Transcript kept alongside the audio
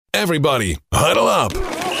Everybody, huddle up.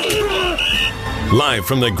 Live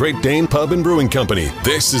from the Great Dane Pub and Brewing Company,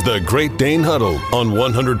 this is the Great Dane Huddle on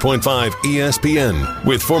 100.5 ESPN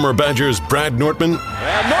with former Badgers Brad Nortman. And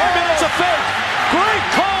Nortman, it's a fake. Great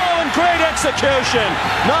call and great execution.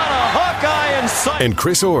 Not a Hawkeye in sight. And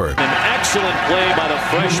Chris Orr. An excellent play by the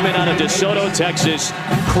freshman out of DeSoto, Texas,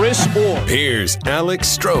 Chris Orr. Here's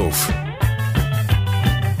Alex Strouf.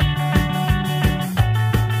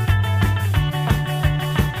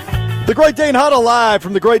 The Great Dane Huddle live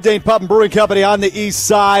from the Great Dane Pub and Brewing Company on the east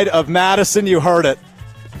side of Madison. You heard it.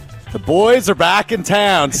 The boys are back in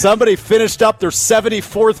town. Somebody finished up their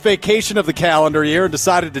 74th vacation of the calendar year and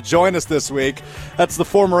decided to join us this week. That's the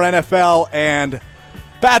former NFL and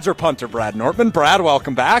Badger punter, Brad Nortman. Brad,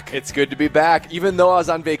 welcome back. It's good to be back. Even though I was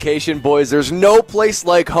on vacation, boys, there's no place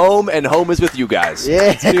like home, and home is with you guys.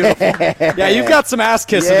 Yeah, it's beautiful. Yeah, you've got some ass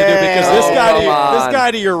kissing to do because this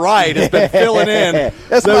guy to your right has been filling in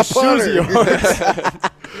those shoes of yours.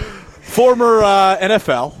 Former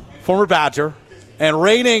NFL, former Badger, and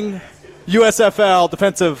reigning USFL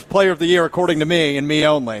Defensive Player of the Year, according to me, and me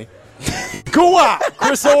only.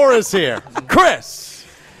 Chris Orr is here. Chris.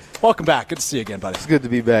 Welcome back. Good to see you again, buddy. It's good to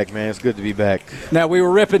be back, man. It's good to be back. Now, we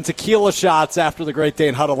were ripping tequila shots after the Great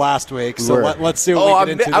Dane Huddle last week, so let's see what we get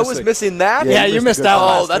into this week. I was missing that? Yeah, you missed out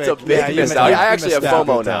last week. Oh, that's a big miss out. I actually have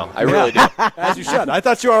FOMO now. I really do. As you should. I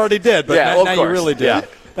thought you already did, but now you really do. Yeah.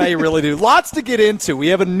 Now you really do. Lots to get into. We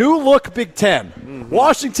have a new-look Big Ten. Mm-hmm.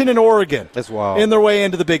 Washington and Oregon. That's wild. In their way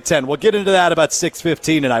into the Big Ten. We'll get into that about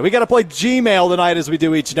 6:15 tonight. We got to play Gmail tonight as we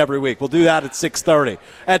do each and every week. We'll do that at 6:30.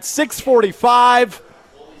 At 6:45,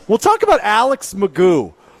 we'll talk about Alex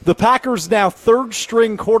McGough, the Packers' now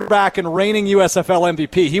third-string quarterback and reigning USFL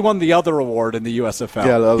MVP. He won the other award in the USFL.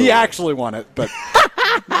 Yeah, he actually won it, but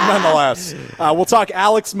nonetheless. We'll talk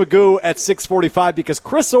Alex McGough at 6:45 because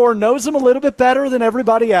Chris Orr knows him a little bit better than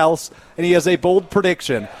everybody else, and he has a bold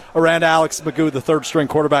prediction around Alex McGough, the third-string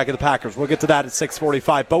quarterback of the Packers. We'll get to that at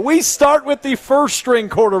 6:45. But we start with the first-string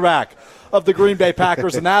quarterback of the Green Bay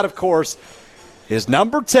Packers, and that, of course, is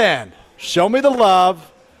number 10. Show me the love.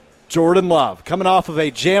 Jordan Love, coming off of a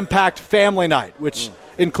jam-packed family night, which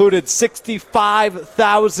included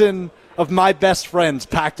 65,000 of my best friends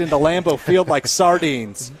packed into Lambeau Field like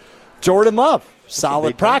sardines. Jordan Love,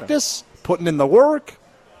 solid practice, putting in the work.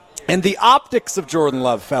 And the optics of Jordan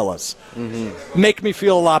Love, fellas, make me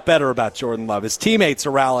feel a lot better about Jordan Love. His teammates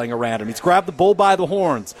are rallying around him. He's grabbed the bull by the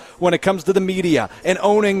horns when it comes to the media and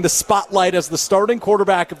owning the spotlight as the starting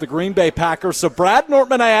quarterback of the Green Bay Packers. So, Brad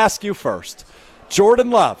Nortman, I ask you first.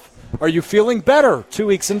 Jordan Love, are you feeling better 2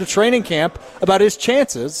 weeks into training camp about his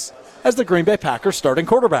chances as the Green Bay Packers starting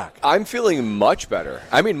quarterback? I'm feeling much better.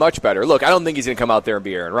 I mean, much better. Look, I don't think he's going to come out there and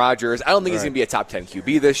be Aaron Rodgers. I don't think he's going to be a top 10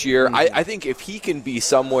 QB this year. I think if he can be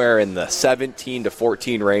somewhere in the 17 to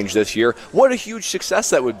 14 range this year, what a huge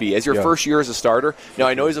success that would be as your first year as a starter. Now,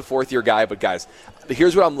 I know he's a fourth-year guy, but, guys,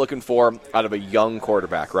 here's what I'm looking for out of a young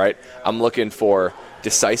quarterback, right? I'm looking for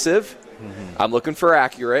decisive. I'm looking for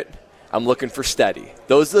accurate. I'm looking for steady.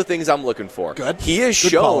 Those are the things I'm looking for. Good. He has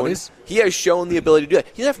shown the ability to do that.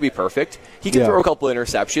 He doesn't have to be perfect. He can throw a couple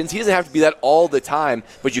interceptions. He doesn't have to be that all the time,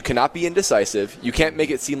 but you cannot be indecisive. You can't make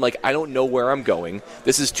it seem like I don't know where I'm going.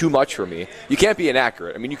 This is too much for me. You can't be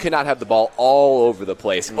inaccurate. I mean, you cannot have the ball all over the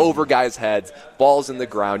place, over guys' heads, balls in the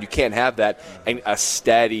ground. You can't have that. And a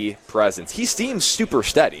steady presence. He seems super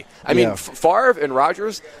steady. I mean, Favre and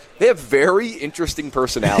Rodgers, they have very interesting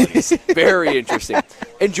personalities. Very interesting.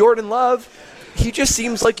 And Jordan Love, he just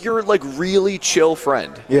seems like your really chill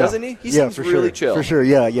friend, doesn't he? He seems really chill. For sure,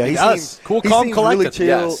 yeah. He does. Seems cool, calm, collected. Really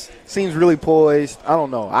chill, seems really poised. I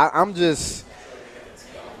don't know. I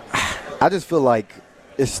just feel like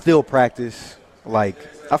it's still practice. Like,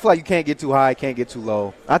 I feel like you can't get too high, can't get too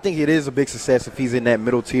low. I think it is a big success if he's in that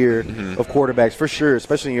middle tier of quarterbacks, for sure,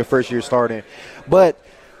 especially in your first year starting. But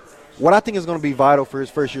what I think is going to be vital for his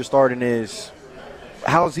first year starting is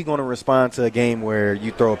how is he going to respond to a game where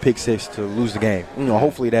you throw a pick six to lose the game? You know,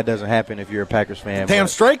 hopefully that doesn't happen if you're a Packers fan. Damn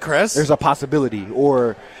straight, Chris. There's a possibility.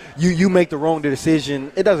 Or you make the wrong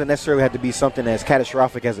decision. It doesn't necessarily have to be something as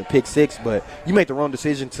catastrophic as a pick six, but you make the wrong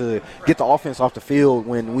decision to get the offense off the field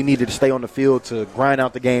when we needed to stay on the field to grind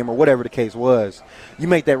out the game or whatever the case was. You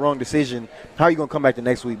make that wrong decision, how are you going to come back the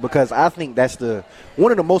next week? Because I think that's one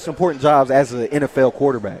of the most important jobs as an NFL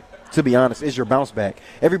quarterback, to be honest, is your bounce back.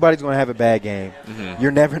 Everybody's going to have a bad game.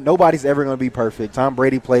 Nobody's ever going to be perfect. Tom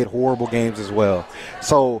Brady played horrible games as well.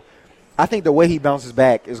 So I think the way he bounces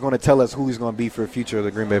back is going to tell us who he's going to be for the future of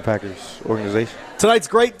the Green Bay Packers organization. Tonight's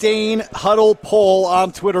Great Dane Huddle poll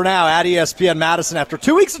on Twitter now at ESPN Madison. After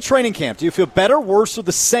 2 weeks of training camp, do you feel better, worse, or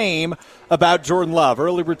the same about Jordan Love?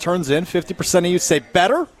 Early returns in, 50% of you say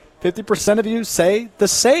better, 50% of you say the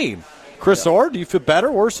same. Chris Orr, do you feel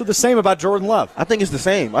better, worse, or the same about Jordan Love? I think it's the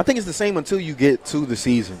same. I think it's the same until you get to the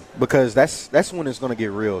season, because that's when it's going to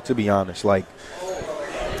get real, to be honest. Like,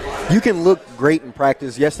 you can look great in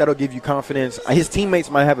practice. Yes, that'll give you confidence. His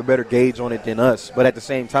teammates might have a better gauge on it than us, but at the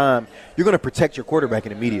same time, you're going to protect your quarterback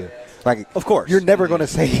in the media. Like, of course. You're never going to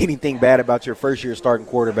say anything bad about your first-year starting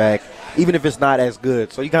quarterback, even if it's not as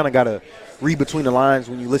good. So you kind of got to read between the lines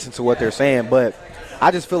when you listen to what they're saying. But I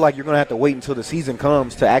just feel like you're going to have to wait until the season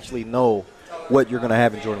comes to actually know what you're going to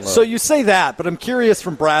have in Jordan Love. So you say that, but I'm curious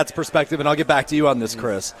from Brad's perspective, and I'll get back to you on this,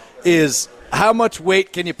 Chris, is how much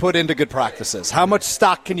weight can you put into good practices? How much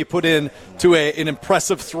stock can you put in to an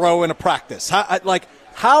impressive throw in a practice?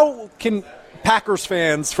 How can Packers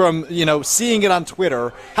fans, from seeing it on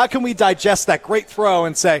Twitter, how can we digest that great throw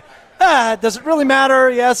and say, does it really matter?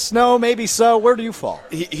 Yes, no, maybe so. Where do you fall?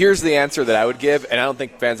 Here's the answer that I would give, and I don't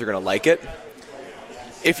think fans are going to like it.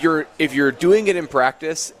 If you're doing it in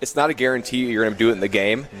practice, it's not a guarantee you're going to do it in the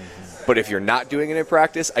game. Mm-hmm. But if you're not doing it in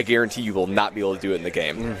practice, I guarantee you will not be able to do it in the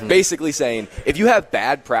game. Mm-hmm. Basically saying, if you have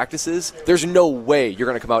bad practices, there's no way you're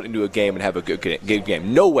going to come out into a game and have a good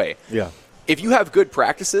game. No way. Yeah. If you have good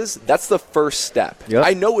practices, that's the first step. Yep.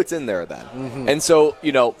 I know it's in there then. Mm-hmm. And so,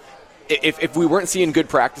 if we weren't seeing good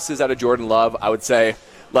practices out of Jordan Love, I would say,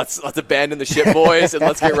 let's abandon the ship, boys, and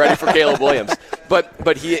let's get ready for Caleb Williams. But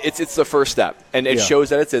it's the first step, and it shows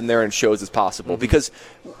that it's in there and shows it's possible. Mm-hmm. Because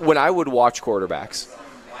when I would watch quarterbacks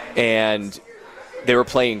and they were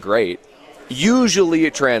playing great, usually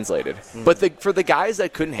it translated. Mm-hmm. But for the guys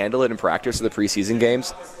that couldn't handle it in practice or the preseason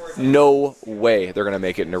games, no way they're going to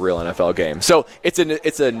make it in a real NFL game. So it's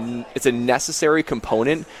a necessary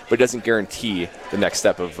component, but it doesn't guarantee the next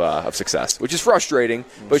step of success, which is frustrating,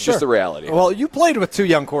 but it's just the reality. Well, you played with two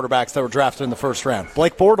young quarterbacks that were drafted in the first round,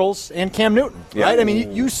 Blake Bortles and Cam Newton, right? I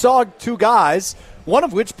mean, you saw two guys, one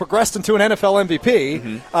of which progressed into an NFL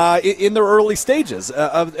MVP in their early stages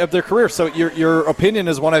of their career. So your opinion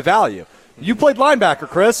is one I value. You played linebacker,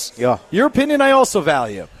 Chris. Yeah. Your opinion I also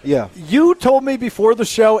value. Yeah. You told me before the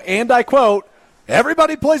show, and I quote,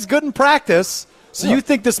 everybody plays good in practice, so you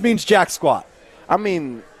think this means jack squat. I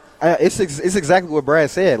mean, it's exactly what Brad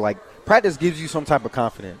said. Like, practice gives you some type of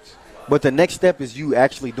confidence. But the next step is you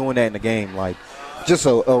actually doing that in the game. Like, just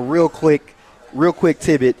a real quick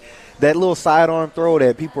tidbit. That little sidearm throw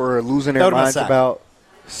that people are losing their minds about.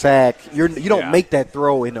 Sack. You don't make that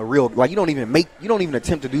throw in a real, like, you don't even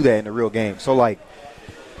attempt to do that in a real game. So, like,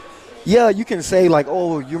 yeah, you can say, like,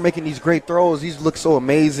 oh, you're making these great throws, these look so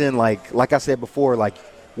amazing. Like I said before, like,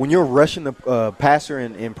 when you're rushing the passer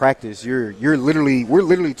in practice, we're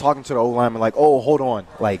literally talking to the O-lineman like, oh, hold on.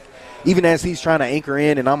 Like, even as he's trying to anchor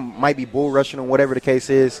in and I might be bull rushing him, whatever the case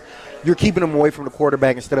is, you're keeping him away from the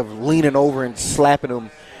quarterback instead of leaning over and slapping him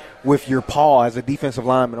with your paw as a defensive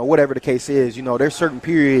lineman or whatever the case is. There's certain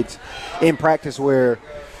periods in practice where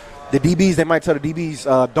the DBs, they might tell the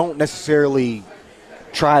DBs, don't necessarily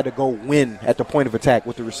try to go win at the point of attack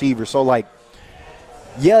with the receiver. So, like,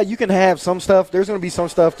 yeah, you can have some stuff. There's going to be some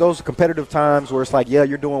stuff, those competitive times where it's like, yeah,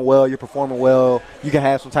 you're doing well, you're performing well, you can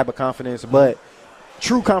have some type of confidence. But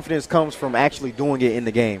true confidence comes from actually doing it in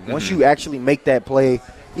the game. Once you actually make that play,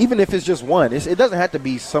 even if it's just one, it doesn't have to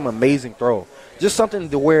be some amazing throw. Just something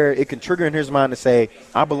to where it can trigger in his mind to say,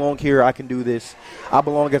 I belong here, I can do this, I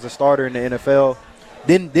belong as a starter in the NFL.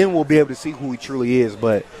 Then we'll be able to see who he truly is.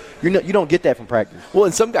 But you don't get that from practice. Well,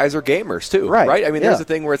 and some guys are gamers too, right? I mean, there's a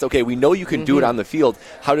thing where it's, okay, we know you can do it on the field.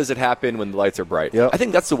 How does it happen when the lights are bright? Yep. I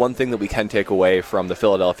think that's the one thing that we can take away from the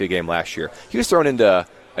Philadelphia game last year. He was thrown into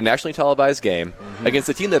a nationally televised game against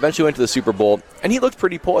a team that eventually went to the Super Bowl, and he looked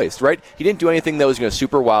pretty poised, right? He didn't do anything that was going to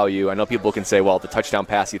super wow you. I know people can say, well, the touchdown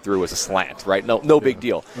pass he threw was a slant, right? No big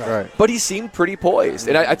deal. Right. But he seemed pretty poised,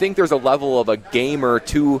 and I think there's a level of a gamer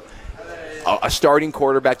to a starting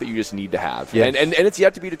quarterback that you just need to have. Yes. And it's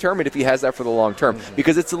yet to be determined if he has that for the long term,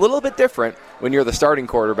 because it's a little bit different when you're the starting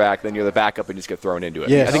quarterback than you're the backup and just get thrown into it.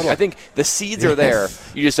 Yes. I think the seeds are there.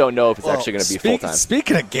 You just don't know if it's actually going to be full-time.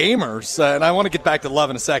 Speaking of gamers, and I want to get back to Love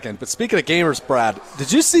in a second, but speaking of gamers, Brad,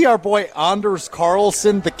 did you see our boy Anders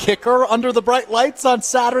Carlson, the kicker, under the bright lights on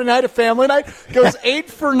Saturday night at Family Night? Goes 8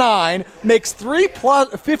 for 9, makes 3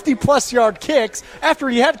 50-plus yard kicks after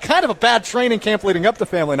he had kind of a bad training camp leading up to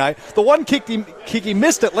Family Night. The one kick he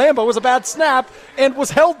missed at Lambeau was a bad snap and was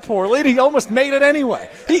held poorly, and he almost made it anyway.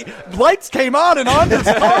 Lights came on, and Anders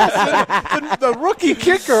Carlson, the rookie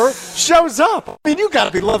kicker, shows up. I mean, you got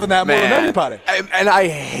to be loving that more than anybody. And I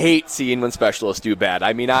hate seeing when specialists do bad.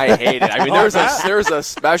 I mean, I hate it. I mean, there's a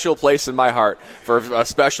special place in my heart for a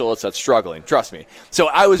specialist that's struggling. Trust me. So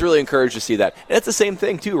I was really encouraged to see that. And it's the same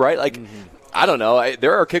thing, too, right? Like, I don't know.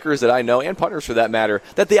 There are kickers that I know, and punters for that matter,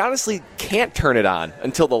 that they honestly can't turn it on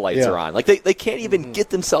until the lights are on. Like they can't even get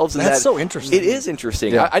themselves in that. That's so interesting. It is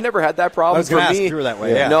interesting. Yeah. I never had that problem. I was going to ask if you were that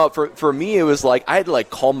way. Yeah. No, for me it was like I had to like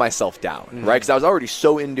calm myself down, right? Because I was already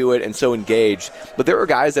so into it and so engaged. But there were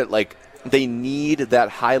guys that like they need that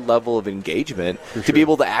high level of engagement to be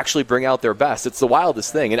able to actually bring out their best. It's the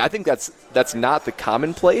wildest thing, and I think that's not the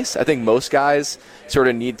commonplace. I think most guys sort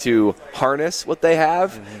of need to harness what they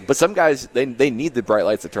have, but some guys they need the bright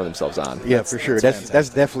lights to turn themselves on. Yeah, for sure. That's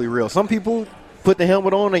definitely real. Some people put the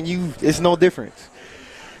helmet on and it's no difference.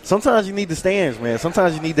 Sometimes you need the stands, man.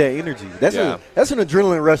 Sometimes you need that energy. That's an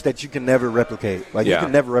adrenaline rush that you can never replicate. Like you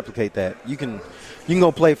can never replicate that. You can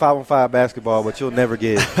go play 5-on-5 basketball, but you'll never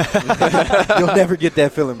get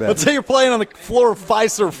that feeling back. Until you're playing on the floor of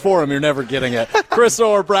Fiserv Forum, you're never getting it. Chris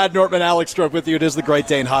Orr, Brad Nortman, Alex Strouf with you. It is the Great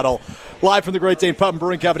Dane Huddle, live from the Great Dane Pub and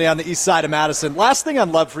Brewing Company on the east side of Madison. Last thing I'd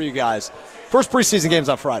love for you guys, first preseason game's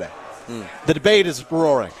on Friday. The debate is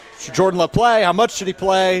roaring. Should Jordan Love play? How much should he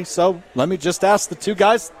play? So let me just ask the two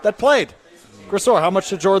guys that played. Chris Orr, how much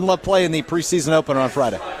should Jordan Love play in the preseason opener on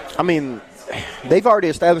Friday? I mean, they've already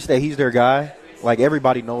established that he's their guy. Like,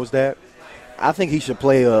 everybody knows that. I think he should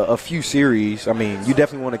play a few series. I mean, you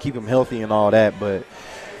definitely want to keep him healthy and all that, but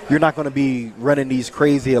you're not going to be running these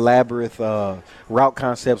crazy, elaborate route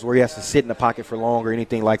concepts where he has to sit in the pocket for long or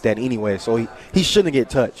anything like that anyway. So he shouldn't get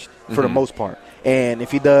touched for the most part. And if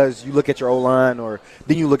he does, you look at your O-line, or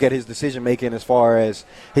then you look at his decision-making as far as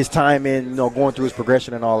his time in, going through his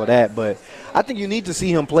progression and all of that. But I think you need to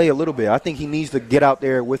see him play a little bit. I think he needs to get out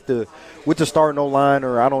there with the starting O-line,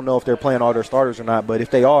 or I don't know if they're playing all their starters or not, but if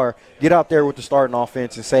they are, get out there with the starting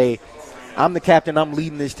offense and say, I'm the captain, I'm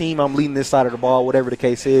leading this team, I'm leading this side of the ball, whatever the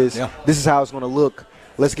case is. Yeah. This is how it's going to look.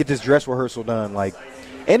 Let's get this dress rehearsal done.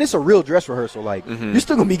 And it's a real dress rehearsal. You're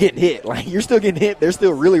still going to be getting hit. You're still getting hit. They're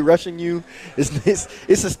still really rushing you.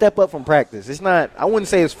 It's a step up from practice. It's not – I wouldn't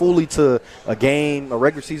say it's fully to a game, a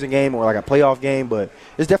regular season game or like a playoff game, but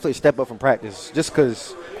it's definitely a step up from practice just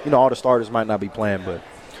because, all the starters might not be playing. But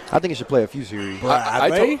I think he should play a few series.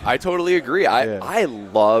 I totally agree. I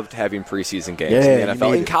loved having preseason games in the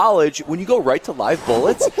NFL. In college, when you go right to live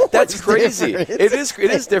bullets, that's crazy. It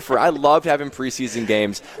is different. I loved having preseason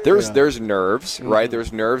games. There's nerves, right?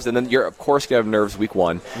 There's nerves, and then you're of course gonna have nerves week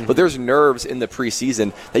one. But there's nerves in the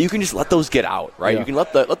preseason that you can just let those get out, right? You can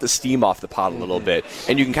let the steam off the pot a little bit,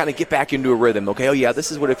 and you can kind of get back into a rhythm. Okay, oh yeah,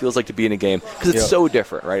 this is what it feels like to be in a game because it's so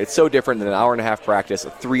different, right? It's so different than an hour and a half practice, a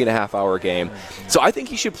 3.5 hour game. So I think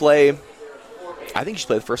he should play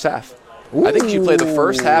the first half. Ooh. I think you should play the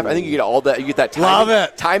first half. I think you get all that. You get that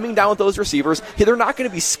timing down with those receivers. They're not going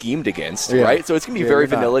to be schemed against, right? So it's going to be very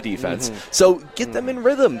vanilla defense. So get them in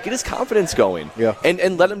rhythm. Get his confidence going. Yeah.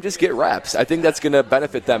 And let him just get reps. I think that's going to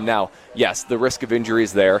benefit them. Now, yes, the risk of injury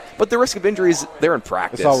is there, but the risk of injury is there in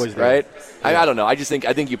practice. It's always there. Right? Yeah. I don't know. I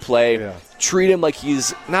think you play. Yeah. Treat him like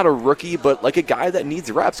he's not a rookie, but like a guy that needs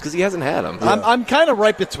reps because he hasn't had them. Yeah. I'm kind of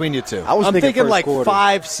right between you two. I'm thinking like quarter.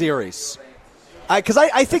 5 series. Because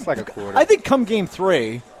I think come game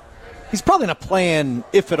 3, he's probably not playing,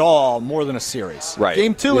 if at all, more than a series. Right.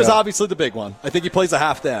 Game 2 is obviously the big one. I think he plays a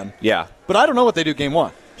half then. Yeah. But I don't know what they do game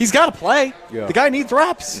 1. He's got to play. Yeah. The guy needs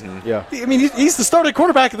reps. Mm-hmm. Yeah. I mean, he's the starting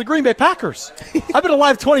quarterback of the Green Bay Packers. I've been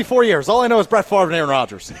alive 24 years. All I know is Brett Favre and Aaron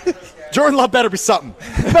Rodgers. Jordan Love better be something.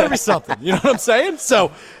 Better be something. You know what I'm saying?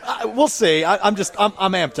 So we'll see. I'm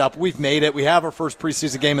amped up. We've made it. We have our first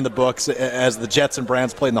preseason game in the books as the Jets and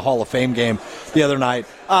Browns played in the Hall of Fame game the other night.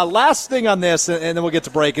 Last thing on this, and then we'll get to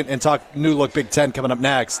break and talk new look Big Ten coming up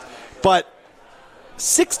next. But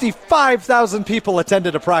 65,000 people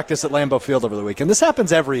attended a practice at Lambeau Field over the weekend. This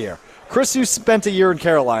happens every year. Chris, you spent a year in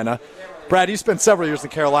Carolina. Brad, you spent several years in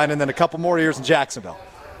Carolina and then a couple more years in Jacksonville.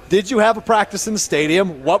 Did you have a practice in the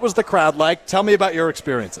stadium? What was the crowd like? Tell me about your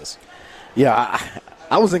experiences. Yeah,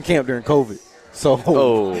 I was in camp during COVID.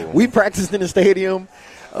 So we practiced in the stadium.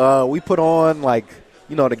 We put on,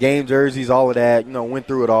 the game jerseys, all of that, went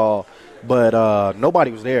through it all. But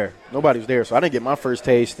nobody was there. So I didn't get my first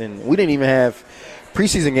taste, and we didn't even have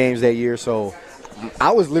preseason games that year. So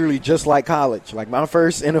I was literally just like college. Like, my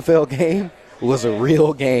first NFL game was a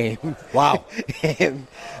real game. Wow. And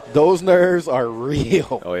those nerves are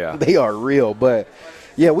real. Oh, yeah. They are real. But,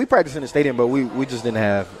 yeah, we practiced in the stadium, but we just didn't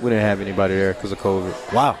have anybody there because of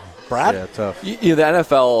COVID. Wow. Brad? Yeah, tough. The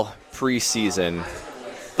NFL preseason,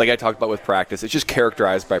 like I talked about with practice, it's just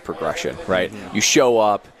characterized by progression, right? Mm-hmm. You show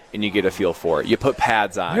up and you get a feel for it. You put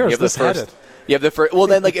pads on. Here's this headed. You have the first. Well,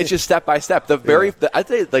 then it's just step by step. I'd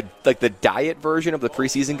say the diet version of the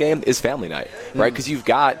preseason game is family night, right? Because you've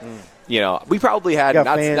got, we probably had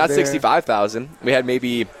not 65,000. We had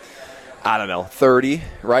maybe I don't know, 30,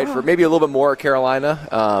 right? For maybe a little bit more at Carolina.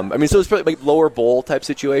 So it's probably like lower bowl type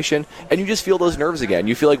situation, and you just feel those nerves again.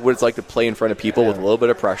 You feel like what it's like to play in front of people with a little bit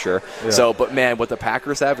of pressure. Yeah. So, but man, what the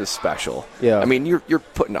Packers have is special. Yeah. I mean, you're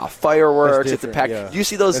putting off fireworks. It's a pack. Do you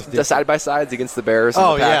see those the side by sides against the Bears?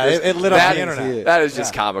 Oh and the Packers? It lit up the internet. That is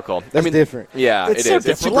just comical. That's different. Yeah, it's it is.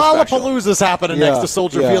 It's Lollapalooza's happening next to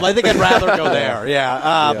Soldier Field. I think I'd rather go there.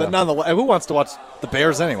 But nonetheless, who wants to watch the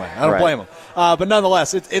Bears anyway? I don't blame them. But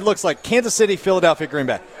nonetheless, it looks like Kansas City, Philadelphia, Green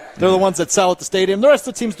Bay. They're the ones that sell at the stadium. The rest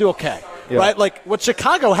of the teams do okay, right? Like what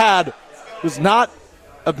Chicago had was not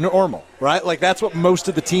abnormal, right? Like that's what most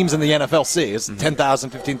of the teams in the NFL see is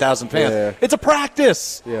 10,000, 15,000 fans. Yeah. It's a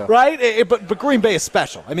practice, right? But Green Bay is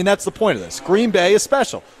special. I mean, that's the point of this. Green Bay is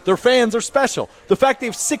special. Their fans are special. The fact they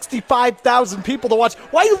have 65,000 people to watch.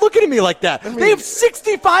 Why are you looking at me like that? They have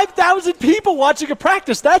 65,000 people watching a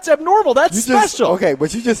practice. That's abnormal. That's special.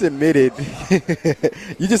 But you just admitted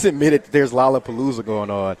there's Lollapalooza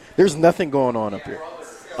going on. There's nothing going on up here.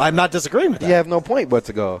 I'm not disagreeing with that. You have no point but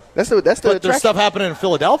to go. That's the But there's stuff happening in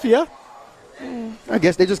Philadelphia. I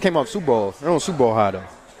guess they just came off Super Bowl. They're on Super Bowl high, though.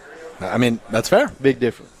 I mean, that's fair. Big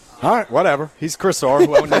difference. All right, whatever. He's Chris Orr. He's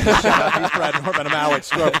Brad Nortman. I'm Alex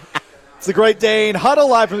Strouf. It's the Great Dane Huddle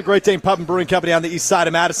live from the Great Dane Pub and Brewing Company on the east side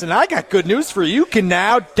of Madison. And I got good news for you. You can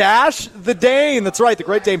now dash the Dane. That's right. The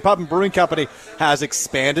Great Dane Pub and Brewing Company has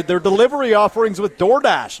expanded their delivery offerings with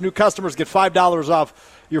DoorDash. New customers get $5 off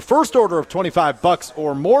your first order of $25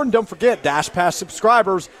 or more. And don't forget, Dash Pass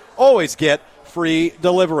subscribers always get free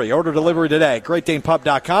delivery. Order delivery today,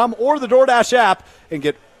 GreatDanePub.com or the DoorDash app and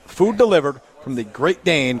get food delivered from the Great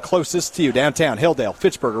Dane closest to you, downtown Hilldale,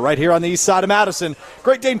 Fitchburg, right here on the east side of Madison.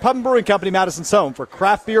 Great Dane Pub and Brewing Company, Madison's home for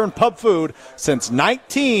craft beer and pub food since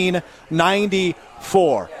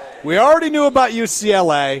 1994. We already knew about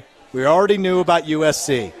UCLA. We already knew about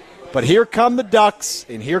USC. But here come the Ducks,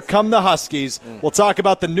 and here come the Huskies. We'll talk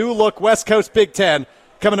about the new-look West Coast Big Ten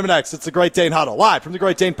coming up next. It's the Great Dane Huddle, live from the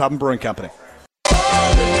Great Dane Pub and Brewing Company.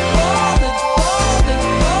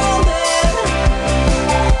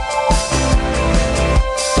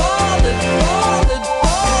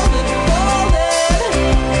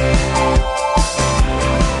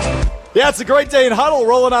 Yeah, it's the Great Dane Huddle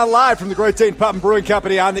rolling on live from the Great Dane Pub and Brewing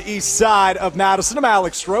Company on the east side of Madison. I'm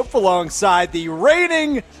Alex Strouf alongside the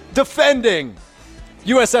reigning, defending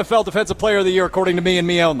USFL Defensive Player of the Year, according to me and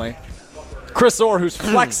me only, Chris Orr, who's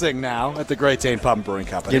flexing now at the Great Dane Pub and Brewing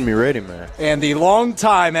Company. Getting me ready, man. And the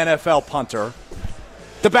longtime NFL punter,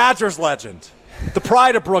 the Badgers legend, the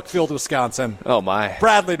pride of Brookfield, Wisconsin. Oh, my.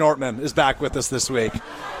 Bradley Nortman is back with us this week.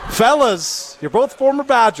 Fellas, you're both former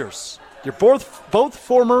Badgers. You're both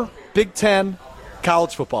former Big Ten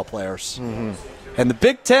college football players. Mm-hmm. And the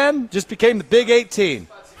Big Ten just became the Big 18.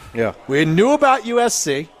 Yeah. We knew about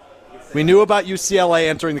USC. We knew about UCLA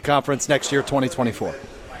entering the conference next year, 2024.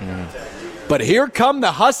 Mm-hmm. But here come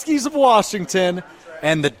the Huskies of Washington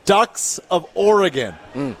and the Ducks of Oregon.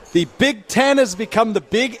 The Big Ten has become the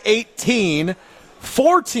Big 18.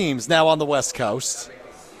 4 teams now on the West Coast.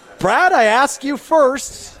 Brad, I ask you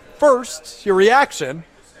first, your reaction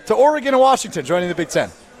to Oregon and Washington joining the Big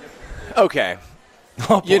Ten. Okay.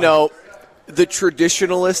 You know, the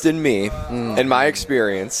traditionalist in me and my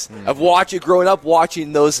experience of growing up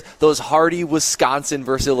watching those hardy Wisconsin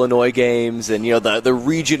versus Illinois games and, you know, the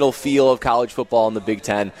regional feel of college football in the Big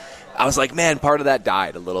Ten, I was like, man, part of that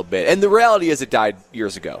died a little bit. And the reality is it died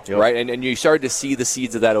years ago, right? And you started to see the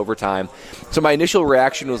seeds of that over time. So my initial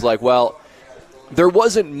reaction was like, well, there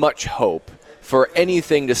wasn't much hope for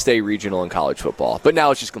anything to stay regional in college football. But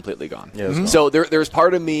now it's just completely gone. Yeah, so there's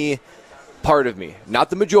part of me, not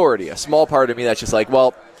the majority, a small part of me that's just like,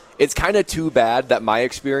 well, it's kind of too bad that my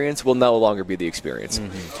experience will no longer be the experience.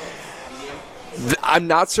 Mm-hmm. I'm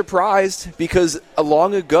not surprised because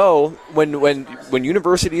long ago when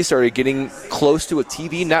universities started getting close to a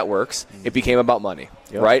TV networks, it became about money,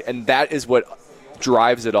 right? And that is what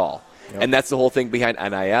drives it all. Yep. And that's the whole thing behind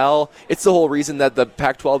NIL. It's the whole reason that the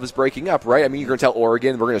Pac-12 is breaking up, right? I mean, you're going to tell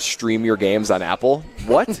Oregon, we're going to stream your games on Apple.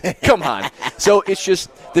 What? Come on. So it's just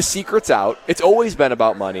the secret's out. It's always been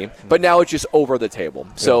about money, but now it's just over the table.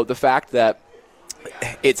 Yep. So the fact that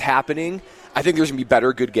it's happening, I think there's going to be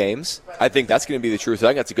better good games. I think that's going to be the truth. I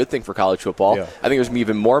think that's a good thing for college football. Yeah. I think there's going to be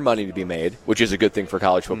even more money to be made, which is a good thing for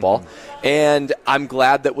college football. Mm-hmm. And I'm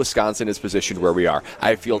glad that Wisconsin is positioned where we are.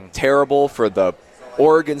 I feel terrible for the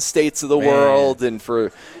Oregon States of the world, and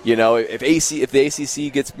for, you know, if the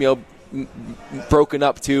ACC gets, you know, broken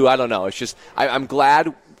up too, I don't know. It's just I'm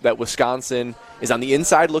glad that Wisconsin is on the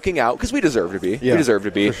inside looking out because we deserve to be. Yeah, we deserve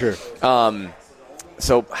to be. For sure.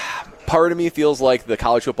 So part of me feels like the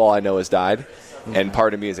college football I know has died, and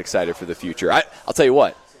part of me is excited for the future. I'll tell you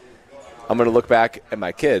what. I'm going to look back at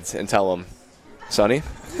my kids and tell them, Sonny,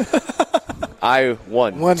 I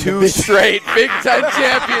won 2 straight Big Ten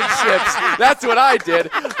championships. That's what I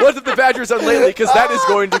did. What have the Badgers done lately? Because that is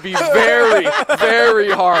going to be very,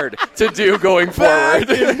 very hard to do going forward.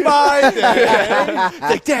 In my day.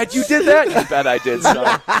 Like, Dad, you did that? You bet I did,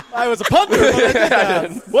 son. I was a punter, but I did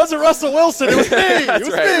that. It wasn't Russell Wilson. It was me. It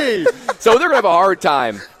was me. So they're going to have a hard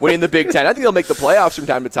time winning the Big Ten. I think they'll make the playoffs from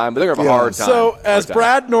time to time, but they're going to have a hard time. So as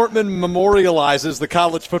Brad Nortman memorializes the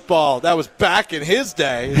college football, that was back in his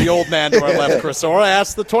day, the old man to our left, Chris Orr, I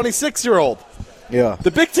asked the 26-year-old. Yeah.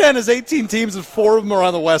 The Big Ten is 18 teams and 4 of them are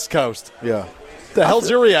on the West Coast. Yeah. The hell's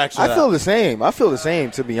your reaction to that? I feel the same. I feel the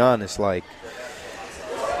same, to be honest. Like,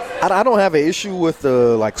 I don't have an issue with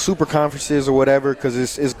the super conferences or whatever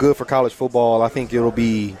because it's good for college football. I think it'll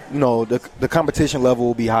be, the competition level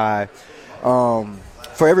will be high.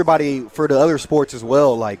 For everybody, for the other sports as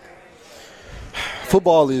well, like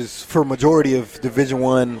football is for majority of Division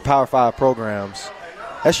I Power 5 programs.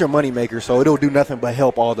 That's your moneymaker, so it'll do nothing but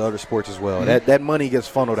help all the other sports as well. Mm-hmm. That money gets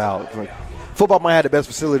funneled out. Like, football might have the best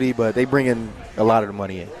facility, but they bring in a lot of the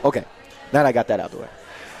money in. Okay, now that I got that out the way.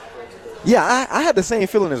 Yeah, I had the same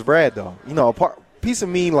feeling as Brad, though. A piece of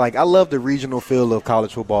me, I love the regional feel of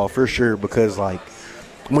college football for sure because,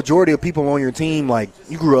 majority of people on your team,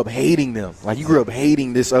 you grew up hating them. You grew up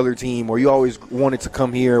hating this other team or you always wanted to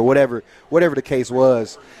come here or whatever the case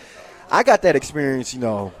was. I got that experience,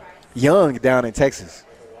 young down in Texas.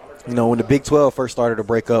 When the Big 12 first started to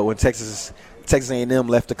break up, when Texas A&M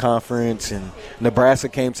left the conference and Nebraska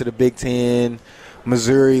came to the Big Ten,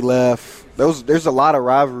 Missouri left. There's a lot of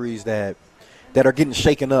rivalries that are getting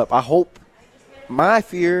shaken up. I hope my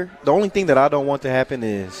fear, the only thing that I don't want to happen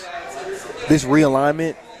is this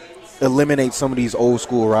realignment eliminate some of these old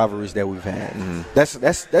school rivalries that we've had. Mm-hmm.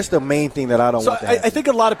 That's the main thing that I don't want to happen. I think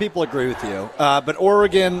a lot of people agree with you, but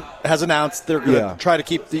Oregon has announced they're going to try to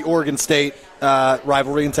keep the Oregon State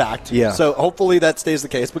rivalry intact. Yeah. So hopefully that stays the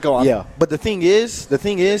case, but go on. Yeah. But the thing is,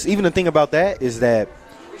 even the thing about that is that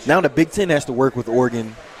now the Big Ten has to work with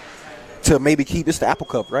Oregon to maybe keep the Apple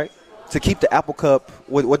Cup, right? To keep the Apple Cup,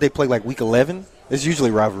 what they play week 11. It's usually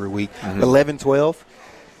rivalry week, 11, 12.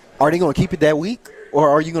 Are they going to keep it that week? Or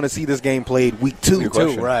are you going to see this game played week 2?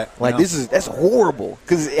 Right. That's horrible.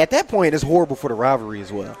 Because at that point, it's horrible for the rivalry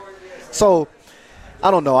as well. So, I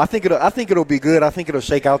don't know. I think it'll be good. I think it'll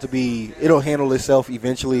shake out to be – it'll handle itself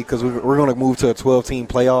eventually because we're going to move to a 12-team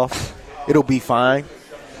playoff. It'll be fine.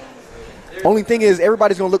 Only thing is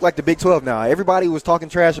everybody's going to look like the Big 12 now. Everybody was talking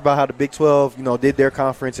trash about how the Big 12, did their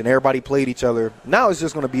conference and everybody played each other. Now it's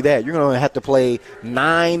just going to be that. You're going to have to play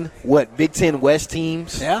 9 Big 10 West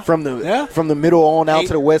teams from the middle on out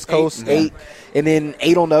to the West Coast, 8, and then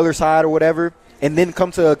 8 on the other side or whatever, and then come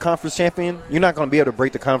to a conference champion. You're not going to be able to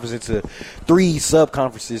break the conference into 3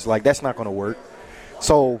 sub-conferences. That's not going to work.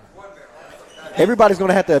 So everybody's going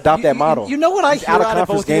to have to adopt that model. You know what I hear out of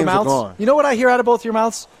both your mouths? You know what I hear out of both your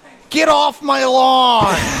mouths? Get off my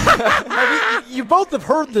lawn! You both have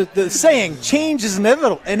heard the saying, change is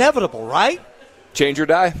inevitable, right? Change or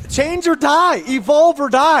die. Change or die. Evolve or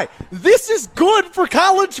die. This is good for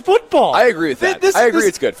college football. I agree with that. I agree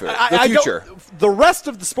it's good for the future. The rest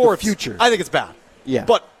of the sports, future. I think it's bad. Yeah.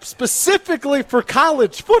 But specifically for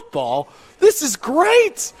college football, this is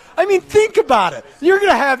great. I mean, think about it. You're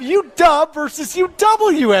going to have UW versus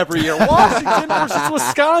UW every year. Washington versus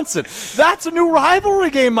Wisconsin. That's a new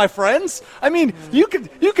rivalry game, my friends. I mean, you could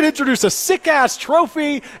introduce a sick-ass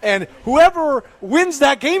trophy, and whoever wins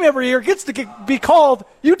that game every year gets to be called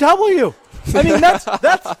UW. I mean, that's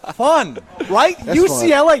fun, right? That's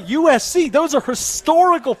UCLA, fun. USC, those are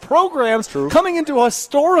historical programs coming into a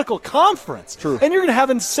historical conference. True. And you're going to have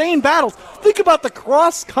insane battles. Think about the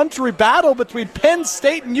cross-country battle between Penn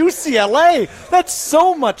State and UCLA. That's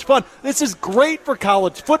so much fun. This is great for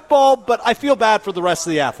college football, but I feel bad for the rest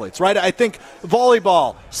of the athletes, right? I think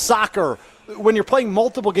volleyball, soccer, when you're playing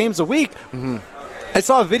multiple games a week, I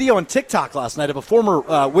saw a video on TikTok last night of a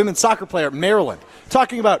former women's soccer player at Maryland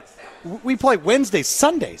talking about we play Wednesdays,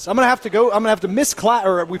 Sundays. I'm going to have to go. I'm going to have to miss class,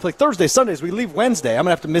 or we play Thursdays, Sundays. We leave Wednesday. I'm going to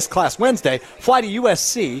have to miss class Wednesday, fly to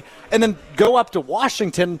USC, and then go up to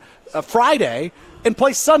Washington Friday and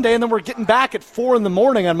play Sunday, and then we're getting back at 4 in the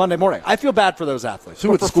morning on Monday morning. I feel bad for those athletes. She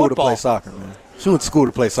went to school to play soccer, man. She went to school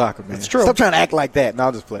to play soccer, man. It's true. Stop trying to act like that. No,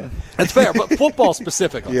 I'm just playing. That's fair, but football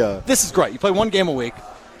specifically. Yeah. This is great. You play one game a week.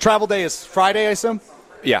 Travel day is Friday, I assume?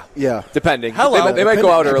 Yeah. Yeah. Depending. Hello. They might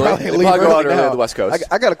go out early. They might go out early on the West Coast.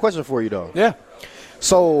 I got a question for you, though. Yeah.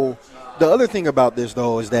 So the other thing about this,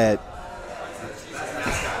 though, is that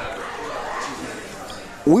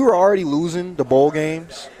we were already losing the bowl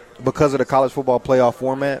games because of the college football playoff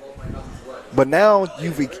format. But now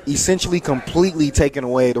you've essentially completely taken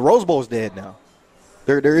away. The Rose Bowl is dead now.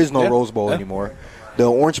 There is no Rose Bowl anymore. The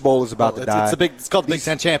Orange Bowl is about to die. It's called the Big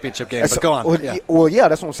Ten Championship game, but go on. Well,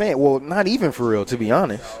 that's what I'm saying. Well, not even for real, to be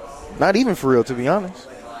honest. Not even for real, to be honest.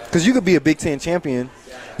 Because you could be a Big Ten champion.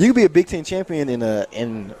 You could be a Big Ten champion the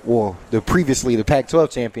Pac-12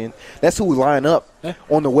 champion. That's who we line up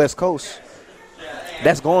on the West Coast.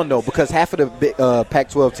 That's gone, though, because half of the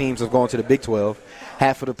Pac-12 teams have gone to the Big 12.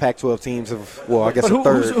 Half of the Pac-12 teams have, a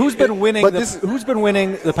third. Who's been winning who's been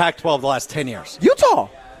winning the Pac-12 the last 10 years? Utah.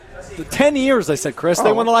 10 years, I said, Chris.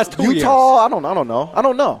 They won the last 2 years. Utah, I don't know. I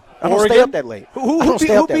don't stay up that late. Who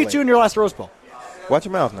beat you in your last Rose Bowl? Watch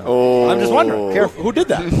your mouth now. Oh. I'm just wondering. Careful. Who did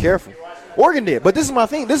that? Careful. Oregon did. But this is my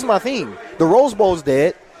thing. The Rose Bowl's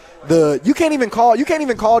dead. You can't even call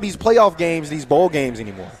these playoff games these bowl games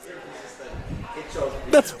anymore.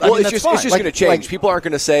 It's just going to change. People aren't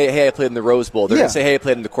going to say, "Hey, I played in the Rose Bowl." They're going to say, "Hey, I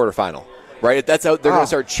played in the quarterfinal." Right? That's how they're going to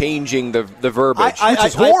start changing the verbiage, which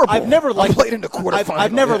is horrible. I've never liked played in the quarterfinal.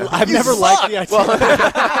 I've never liked the idea.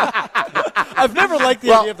 I've never liked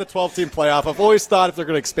the idea of the 12-team playoff. I've always thought if they're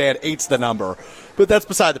going to expand, 8's the number. But that's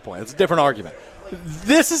beside the point. It's a different argument.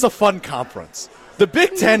 This is a fun conference. The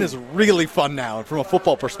Big Ten is really fun now from a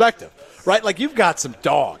football perspective, right? Like, you've got some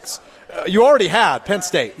dogs. You already had Penn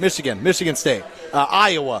State, Michigan State,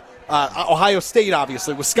 Iowa, Ohio State,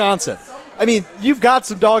 obviously, Wisconsin. I mean, you've got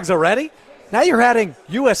some dogs already. Now you're adding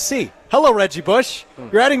USC. Hello, Reggie Bush.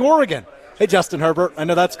 You're adding Oregon. Hey, Justin Herbert. I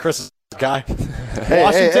know that's Chris's guy.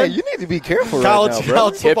 Washington. Hey, you need to be careful college, right now, bro.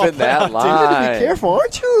 college football Tipping that line. You need to be careful.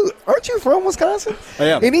 Aren't you from Wisconsin? I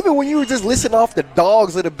am. And even when you were just listing off the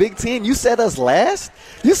dogs of the Big Ten, you said us last?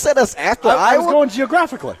 You said us after Iowa? I was going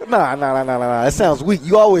geographically. Nah. That sounds weak.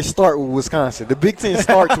 You always start with Wisconsin. The Big Ten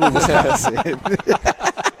starts with Wisconsin.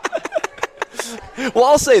 Well,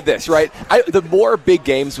 I'll say this, right? The more big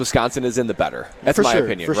games Wisconsin is in, the better. That's my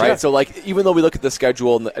opinion, right? Sure. So, like, even though we look at the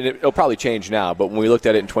schedule, and it'll probably change now, but when we looked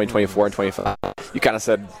at it in 2024 and 25, you kind of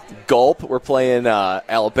said, gulp, we're playing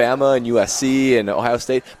Alabama and USC and Ohio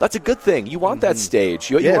State. That's a good thing. You want that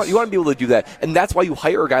stage. You want to be able to do that. And that's why you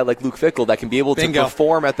hire a guy like Luke Fickell that can be able to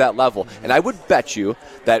perform at that level. And I would bet you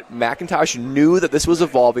that McIntosh knew that this was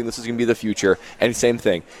evolving, this was going to be the future, and same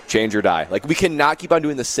thing, change or die. Like, we cannot keep on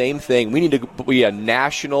doing the same thing. We need to be a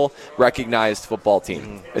national recognized football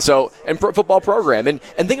team. So, and football program. And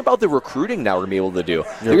think about the recruiting now we're going to be able to do.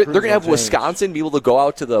 They're going to have Wisconsin be able to go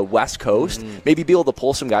out to the West Coast, maybe be able to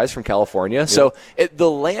pull some guys from California. So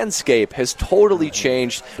the landscape has totally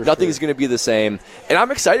changed. Nothing's going to be the same. And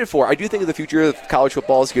I'm excited for it. I do think the future of college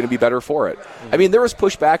football is going to be better for it. I mean, there was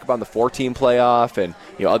pushback about the 4-team playoff and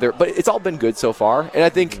but it's all been good so far. And I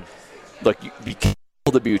think, look, you be careful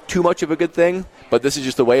to be too much of a good thing, but this is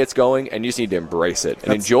just the way it's going, and you just need to embrace it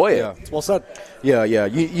and enjoy it. Yeah, it's well said. Yeah.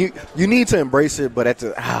 You need to embrace it, but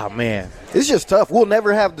man, it's just tough. We'll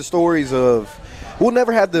never have the stories of. We'll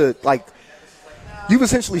never have the You've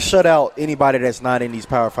essentially shut out anybody that's not in these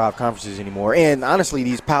Power 5 conferences anymore, and honestly,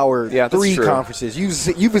 these Power 3 conferences.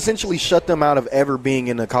 You've essentially shut them out of ever being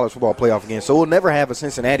in the college football playoff again. So we'll never have a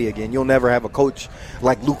Cincinnati again. You'll never have a coach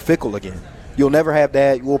like Luke Fickell again. You'll never have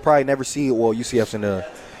that. We'll probably never see it. Well, UCF's in the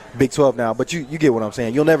Big 12 now, but you get what I'm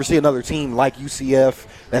saying. You'll never see another team like UCF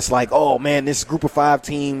that's like, oh, man, this Group of 5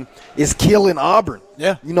 team is killing Auburn.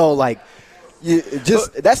 Yeah. That's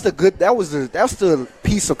the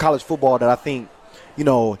piece of college football that I think,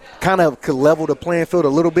 kind of could level the playing field a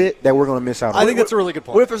little bit that we're going to miss out on. I think that's a really good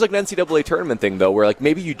point. What if there's like an NCAA tournament thing, though, where like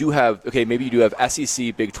maybe you do have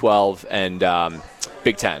SEC, Big 12, and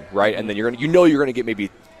Big 10, right? And then you're going to get maybe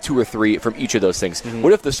 2 or 3 from each of those things.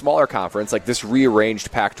 What if the smaller conference, like this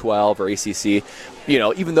rearranged Pac-12 or ACC,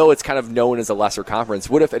 even though it's kind of known as a lesser conference,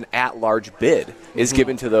 what if an at-large bid is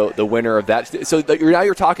given to the winner of that? So now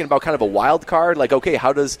you're talking about kind of a wild card. Like, okay,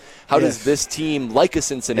 how does this team, like a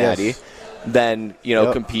Cincinnati, then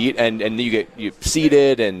compete and you get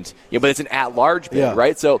seeded but it's an at-large bid,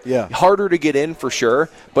 right? So harder to get in for sure,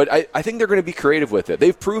 but I think they're going to be creative with it.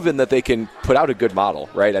 They've proven that they can put out a good model,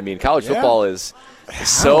 right? I mean, college football is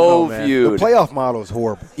so viewed. The playoff model is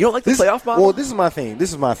horrible. You don't like the playoff model? Well, this is my thing.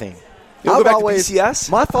 You go back to BCS?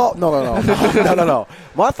 My thought, no.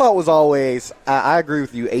 My thought was always, I agree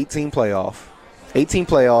with you, 18 playoff. You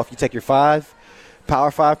take your 5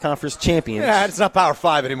 Power 5 conference champions. Yeah, it's not Power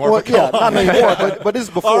 5 anymore. Well, not anymore, but this is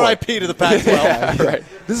before. R.I.P. to the Pac-12. Right.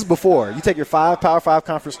 This is before. You take your 5 Power 5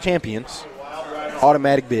 conference champions,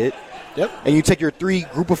 automatic bid. Yep. And you take your 3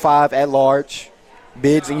 Group of 5 at-large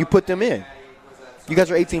bids, and you put them in. You got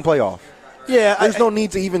your 18 playoff. Yeah. There's no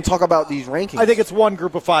need to even talk about these rankings. I think it's 1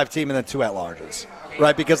 Group of 5 team and then 2 at-larges.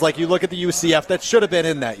 right? Because, like, you look at the UCF, that should have been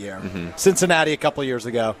in that year. Cincinnati a couple of years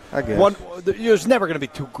ago. I guess. There's never going to be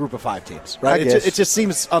 2 group of 5 teams, right? It just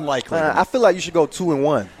seems unlikely. I feel like you should go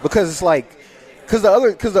 2-1 because it's like because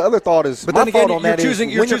the other thought is. But my then again, thought on that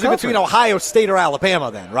you're choosing between Ohio State or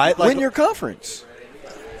Alabama, then, right? Like, win your conference.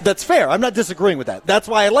 That's fair. I'm not disagreeing with that. That's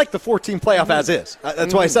why I like the 14 playoff as is.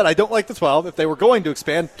 That's why I said I don't like the 12. If they were going to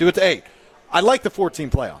expand, do it to 8. I like the 14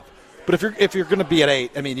 playoff. But if you're going to be at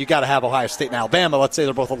 8, I mean, you got to have Ohio State and Alabama. Let's say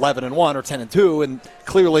they're both 11-1 or 10-2, and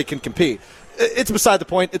clearly can compete. It's beside the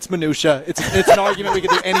point. It's minutia. It's an argument we can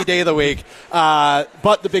do any day of the week.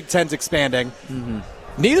 But the Big Ten's expanding.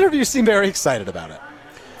 Neither of you seem very excited about it.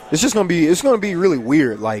 It's going to be really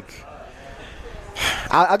weird. Like,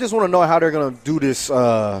 I just want to know how they're going to do this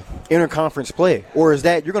interconference play, or is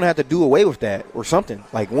that you're going to have to do away with that or something?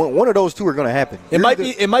 Like one of those two are going to happen. It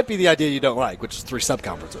might be the idea you don't like, which is 3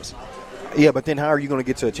 subconferences. Yeah, but then how are you going to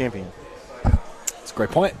get to a champion? That's a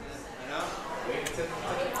great point.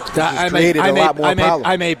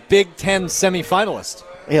 I'm a Big Ten semifinalist.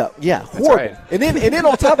 Yeah, horrible. Right. And then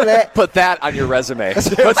on top of that, Put that on your resume.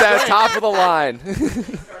 Put that top of the line.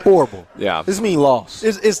 horrible. Yeah. This means loss.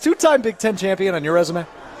 Is 2-time Big Ten champion on your resume?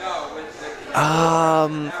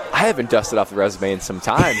 I haven't dusted off the resume in some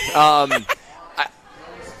time.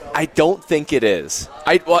 I don't think it is.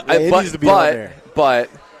 It needs to be on there. But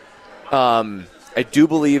I do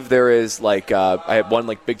believe there is I had one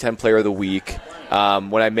Big Ten Player of the Week.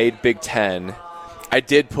 When I made Big Ten, I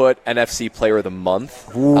did put NFC Player of the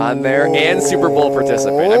Month on there and Super Bowl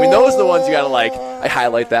participant. I mean, those are the ones you got to I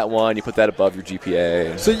highlight that one. You put that above your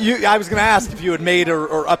GPA. So I was going to ask if you had made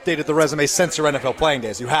or updated the resume since your NFL playing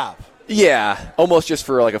days. You have. Yeah, almost just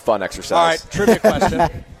for a fun exercise. All right, trivia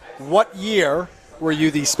question. What year were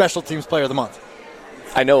you the Special Teams Player of the Month?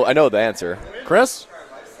 I know the answer. Chris?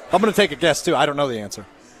 I'm going to take a guess, too. I don't know the answer.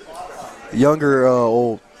 Younger,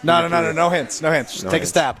 old. No hints. Just take a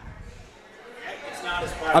stab.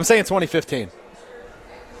 I'm saying 2015.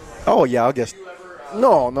 Oh, yeah, I guess.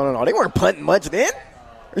 No. They weren't punting much then.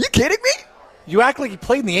 Are you kidding me? You act like you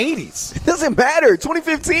played in the 80s. It doesn't matter.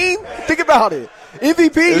 2015? Think about it.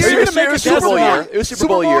 MVP. It was Super Bowl year. It was Super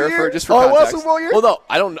Bowl year for context. Oh, it was Super Bowl year? Well, no,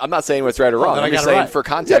 I'm not saying what's right or wrong. then I'm just I got it saying right. for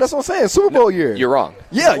context. Yeah, that's what I'm saying. Super Bowl year. You're wrong.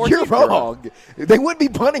 Yeah, you're wrong. They wouldn't be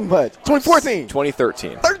punting much. 2014.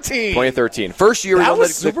 2013. 2013. First year That we won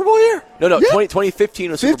was Super Bowl year? No, Yeah.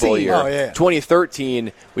 2015 was Super Bowl 15. year. Oh, yeah.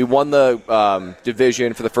 2013, we won the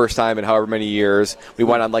division for the first time in however many years. We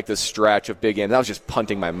went on this stretch of big games. I was just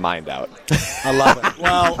punting my mind out. I love it.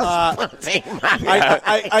 Well,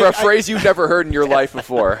 For a phrase you've never heard in your life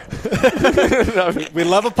before. we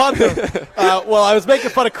love a punter. Well, I was making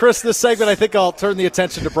fun of Chris this segment. I think I'll turn the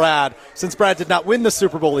attention to Brad. Since Brad did not win the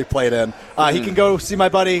Super Bowl he played in, he can go see my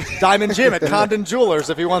buddy Diamond Jim at Condon Jewelers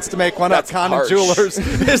if he wants to make one up. Condon harsh. Jewelers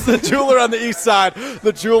is the jeweler on the east side,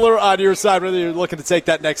 the jeweler on your side, whether you're looking to take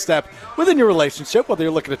that next step within your relationship, whether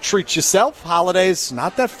you're looking to treat yourself. Holidays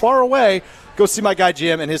not that far away. Go see my guy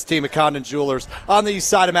Jim and his team at Condon Jewelers on the east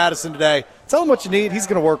side of Madison today. Tell him what you need. He's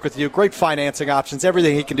going to work with you. Great financing options,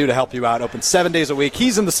 everything he can do to help you out. Open 7 days a week.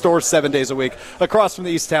 He's in the stores 7 days a week across from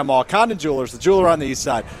the East Town Mall. Condon Jewelers, the jeweler on the east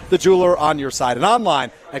side, the jeweler on your side. And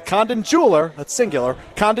online at Condon Jeweler, that's singular,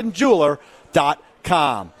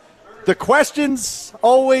 condonjeweler.com. The questions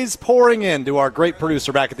always pouring in to our great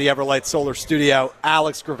producer back at the Everlight Solar Studio,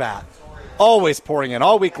 Alex Gravatt. Always pouring in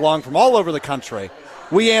all week long from all over the country.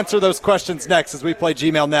 We answer those questions next as we play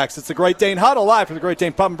Gmail next. It's the Great Dane Huddle live from the Great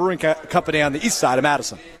Dane Pub and Brewing Company on the east side of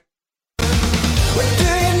Madison.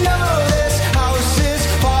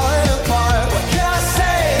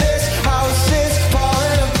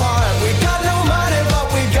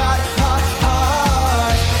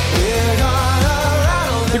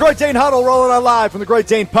 The Great Dane Huddle rolling on live from the Great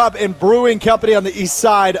Dane Pub and Brewing Company on the east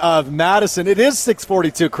side of Madison. It is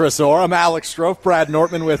 6:42, Chris Orr. I'm Alex Strouf. Brad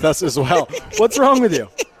Nortman with us as well. What's wrong with you?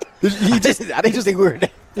 I just think we're.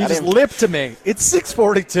 You just lipped to me. It's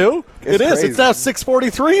 6:42. It is. crazy. It's now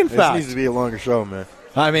 6:43, in This fact. needs to be a longer show, man.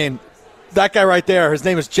 I mean, that guy right there, his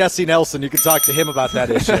name is Jesse Nelson. You can talk to him about that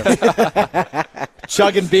issue.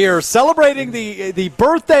 Chugging beer, celebrating the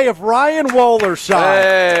birthday of Ryan Wollershaw.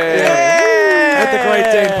 Hey! At the Great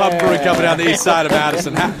Dane Pub and Brewing Company on the east side of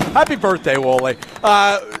Madison. Happy birthday, Wooly.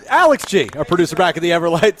 Alex G., our producer back at the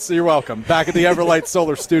Everlight. So you're welcome. Back at the Everlight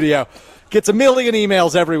Solar Studio. Gets a million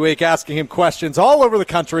emails every week asking him questions all over the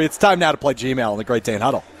country. It's time now to play Gmail in the Great Dane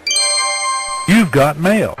Huddle. You've got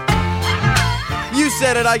mail. You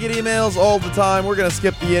said it. I get emails all the time. We're going to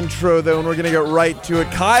skip the intro, though, and we're going to get right to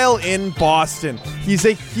it. Kyle in Boston. He's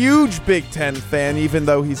a huge Big Ten fan, even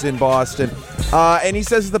though he's in Boston. And he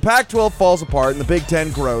says, as the Pac-12 falls apart and the Big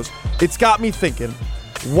Ten grows, it's got me thinking,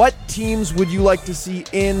 what teams would you like to see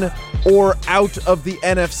in or out of the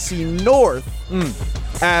NFC North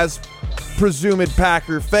as presumed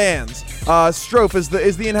Packer fans? Strouf is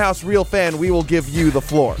the in-house real fan. We will give you the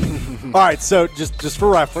floor. All right, so just for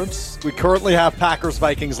reference, we currently have Packers,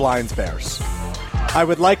 Vikings, Lions, Bears. I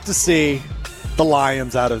would like to see the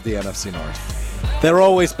Lions out of the NFC North. They're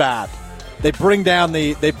always bad. They bring down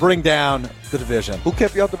the division. Who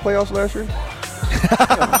kept you out the playoffs last year?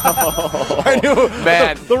 I knew,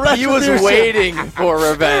 Man, he was retribution. waiting for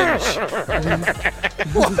revenge.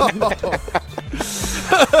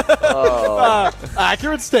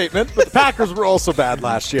 Accurate statement, but the Packers were also bad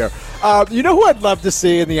last year. You know who I'd love to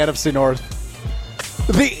see in the NFC North?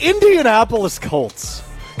 The Indianapolis Colts.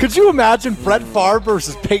 Could you imagine Brett Favre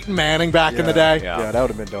versus Peyton Manning back in the day? Yeah, that would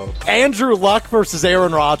have been dope. Andrew Luck versus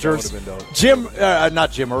Aaron Rodgers. That would've been dope.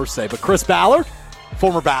 Not Jim Irsay, but Chris Ballard,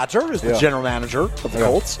 former Badger, is the general manager of the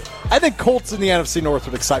Colts. I think Colts in the NFC North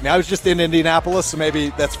would excite me. I was just in Indianapolis, so maybe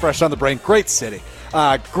that's fresh on the brain. Great city.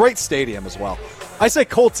 Great stadium as well. I say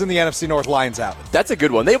Colts in the NFC North, Lions out. That's a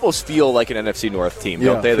good one. They almost feel like an NFC North team,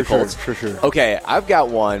 don't they, the Colts? For sure. Okay, I've got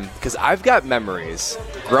one because I've got memories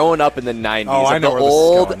growing up in the 90s of the where this is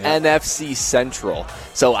old going, yeah. NFC Central.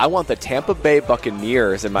 So I want the Tampa Bay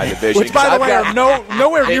Buccaneers in my division. Which, by the way, are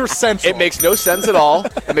nowhere near Central. It makes no sense at all.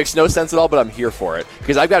 It makes no sense at all, but I'm here for it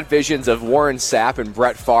because I've got visions of Warren Sapp and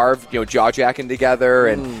Brett Favre, jaw-jacking together,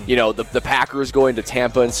 and the Packers going to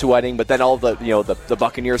Tampa and sweating, but then all the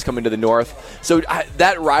Buccaneers coming to the North. So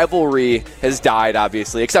that rivalry has died,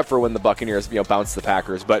 obviously, except for when the Buccaneers bounced the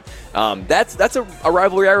Packers. But that's a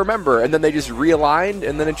rivalry I remember, and then they just realigned,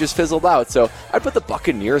 and then it just fizzled out. So I'd put the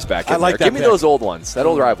Buccaneers back in there. Give me those old ones. That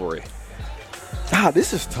old rivalry.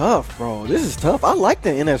 This is tough, bro. This is tough. I like the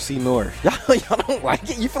NFC North. Y'all don't like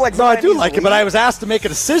it? You feel like No, I somebody do needs like to it, but leave? I was asked to make a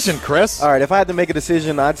decision, Chris. All right, if I had to make a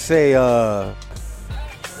decision, I'd say I'd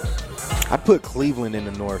put Cleveland in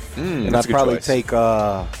the North. And that's I'd a good probably choice. take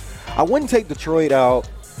I wouldn't take Detroit out.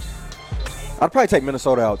 I'd probably take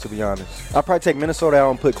Minnesota out, to be honest. I'd probably take Minnesota out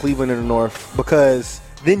and put Cleveland in the North because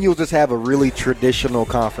then you'll just have a really traditional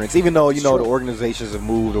conference, even though, the organizations have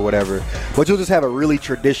moved or whatever. But you'll just have a really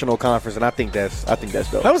traditional conference, and I think that's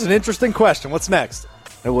dope. That was an interesting question. What's next?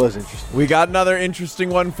 It was interesting. We got another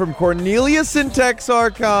interesting one from Cornelius in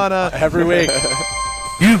Texarkana. Every week.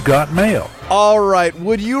 You've got mail. All right.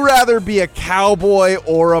 Would you rather be a cowboy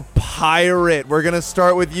or a pirate? We're going to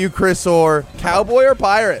start with you, Chris Orr. Cowboy or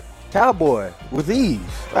pirate? Cowboy, with ease.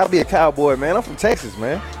 I'll be a cowboy, man. I'm from Texas,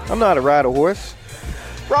 man. I know how to ride a horse.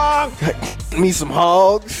 Wrong. Me some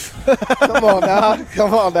hogs. Come on now. You know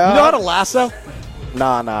how to lasso?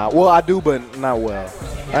 Nah. Well, I do, but not well.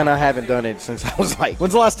 And I haven't done it since I was like...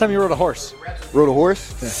 When's the last time you rode a horse? Rode a horse?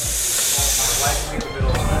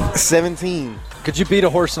 17. Could you beat a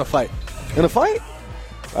horse in a fight? In a fight?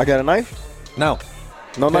 I got a knife? No.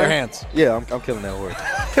 No Bare knife? hands. Yeah, I'm killing that horse.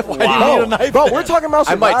 Why do you need a knife? Bro, we're talking about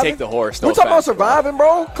I surviving. might take the horse. No We're talking about offense. surviving,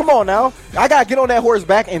 bro. Come on now. I got to get on that horse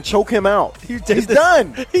back and choke him out. He's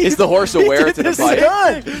done. Is the horse aware to the He's fight?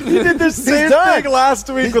 done. He did this same done. thing last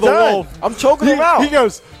week He's with done. a wolf. I'm choking him out. He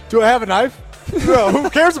goes, do I have a knife? No, who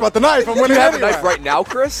cares about the knife? I'm Do winning you have a anyway. knife right now,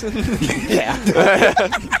 Chris? Yeah.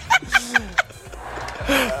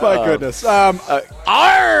 My goodness. Arg!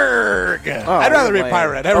 I'd rather be a man.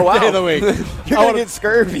 pirate every day of the week. You're going to get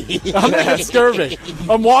scurvy. I'm going to get scurvy.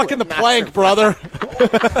 I'm walking the plank, brother.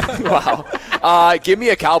 Wow. Give me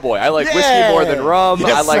a cowboy. I like whiskey more than rum.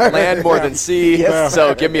 Yes, I like sir. land more than sea. Yes,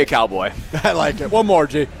 so give me a cowboy. I like it. One more,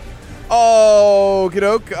 G. Oh,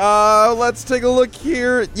 okey-doke. Let's take a look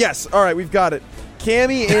here. Yes. All right, we've got it.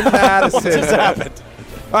 Cammie in Madison. What just happened?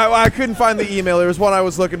 All right, well, I couldn't find the email. There was one I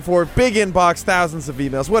was looking for. Big inbox, thousands of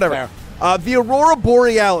emails, whatever. The Aurora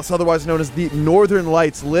Borealis, otherwise known as the Northern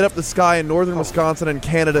Lights, lit up the sky in northern Wisconsin and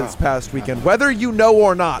Canada this past weekend. Whether you know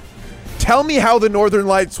or not, tell me how the Northern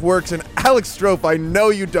Lights works. And Alex Strouf, I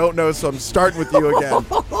know you don't know, so I'm starting with you again.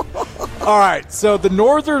 All right, so the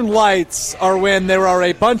Northern Lights are when there are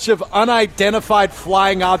a bunch of unidentified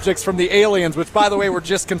flying objects from the aliens, which, by the way, were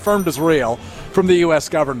just confirmed as real from the U.S.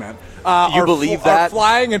 government. You believe that? Are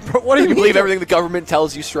flying and what do you You believe mean? everything the government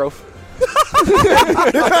tells you, Strouf?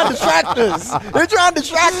 They're trying to distract us. They're trying to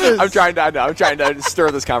distract us. I'm trying to stir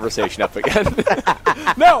this conversation up again.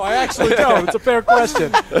 No, I actually don't. It's a fair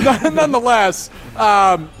question. Nonetheless,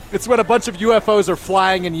 it's when a bunch of UFOs are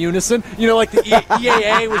flying in unison. You know, like the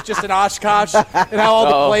EAA was just in Oshkosh and how all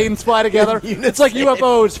the planes fly together. It's like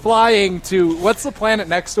UFOs flying to, what's the planet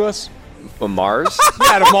next to us? Mars?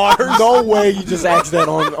 Yeah, to Mars. No way you just asked that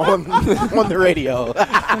on the radio.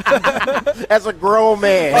 As a grown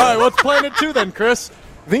man. All right, what's planet 2 then, Chris?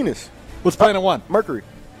 Venus. What's planet 1? Mercury.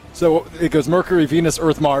 So it goes Mercury, Venus,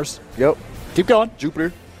 Earth, Mars. Yep. Keep going.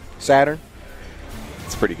 Jupiter, Saturn.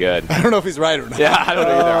 It's pretty good. I don't know if he's right or not. Yeah, I don't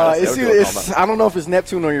know either. honestly. I don't know if it's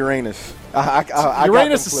Neptune or Uranus.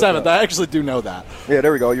 Uranus is 7th. I actually do know that. Yeah,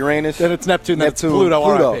 there we go. Uranus. Then it's Neptune, then it's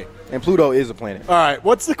Pluto. RIP. And Pluto is a planet. All right,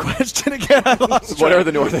 what's the question again? I lost What are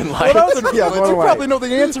the Northern Lights? What are the Northern Lights? You probably know the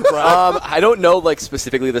answer, Brad. I don't know like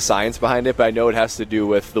specifically the science behind it, but I know it has to do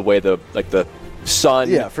with the way the sun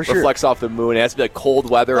reflects off the moon. It has to be like cold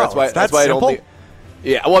weather. Oh, that's why simple? it only.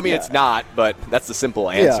 Yeah, well, I mean, it's not, but that's the simple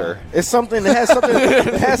answer. Yeah. It's something that has something.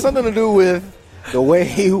 It has something to do with the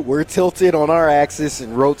way we're tilted on our axis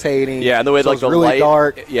and rotating. Yeah, and the way so like it's the really light.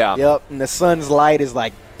 dark. Yeah. Yep. And the sun's light is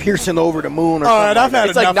like piercing over the moon. Or All right, something I've had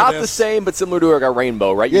It's like enough not of the this. same, but similar to like a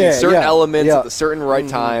rainbow, right? You Yeah, need certain yeah, elements yeah. at the certain right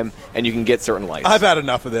time, and you can get certain lights. I've had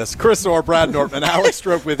enough of this. Chris Orr, Brad Nortman, Alex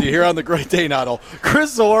Strouf with you here on the Great Dane Huddle.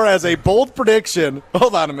 Chris Orr has a bold prediction.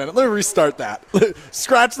 Hold on a minute. Let me restart that.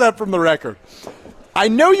 Scratch that from the record. I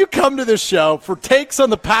know you come to this show for takes on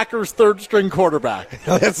the Packers' third-string quarterback.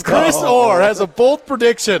 Let's go. Chris Orr has a bold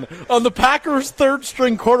prediction on the Packers'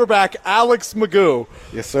 third-string quarterback, Alex Magoo.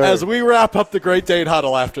 Yes, sir. As we wrap up the Great Dane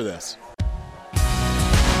Huddle after this.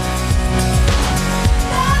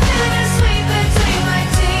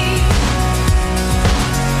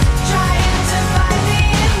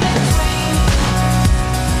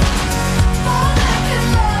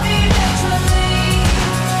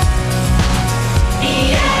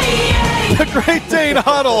 The Great Dane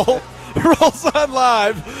Huddle rolls on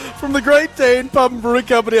live from the Great Dane Pub and Brewing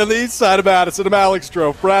Company on the east side of Madison. I'm Alex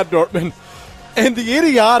Strouf, Brad Nortman, and the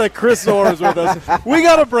idiotic Chris Orr is with us. We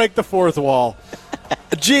got to break the fourth wall.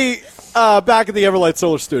 G, back at the Everlight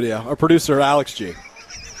Solar Studio, our producer, Alex G.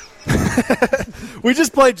 We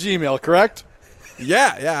just played Gmail, correct?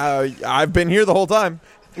 Yeah, I've been here the whole time.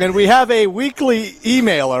 And we have a weekly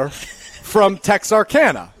emailer from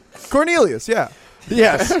Texarkana. Cornelius, yeah.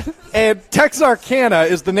 Yes, and Texarkana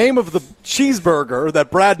is the name of the cheeseburger that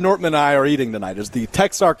Brad Nortman and I are eating tonight, is the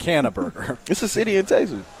Texarkana burger. It's a city in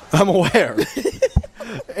Texas. I'm aware.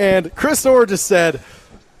 And Chris Orr just said,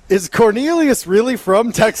 is Cornelius really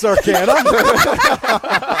from Texarkana?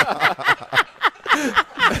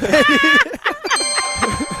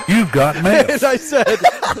 You've got mail. And I said,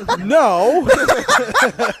 no.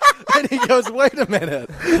 And he goes, wait a minute.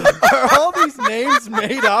 Are all these names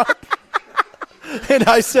made up? And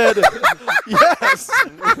I said, yes.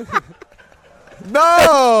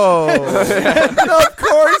 No. Of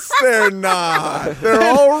course they're not. They're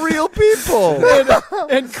all real people.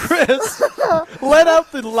 And Chris let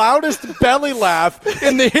out the loudest belly laugh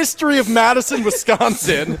in the history of Madison,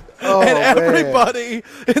 Wisconsin. Oh, and everybody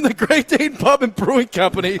in the Great Dane Pub and Brewing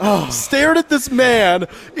Company stared at this man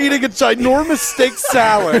eating a ginormous steak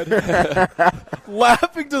salad,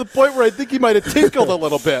 laughing to the point where I think he might have tinkled a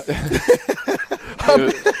little bit.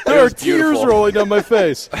 There are tears rolling down my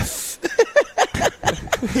face.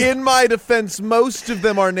 In my defense, most of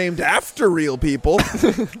them are named after real people.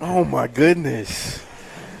 Oh my goodness.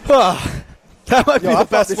 That might be the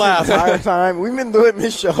best laugh. Entire time we've been doing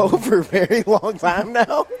this show for a very long time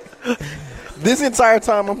now. This entire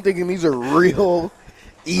time, I'm thinking these are real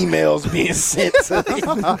emails being sent to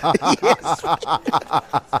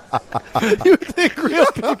You think real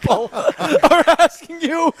people are asking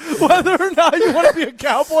you whether or not you want to be a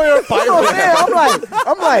cowboy or a pirate?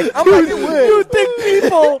 I'm like, it would. You think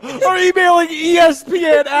people are emailing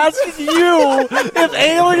ESPN asking you if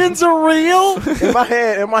aliens are real? In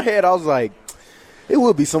my head, I was like, it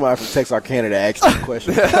would be somebody from Texarkana that asked you a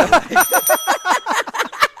question.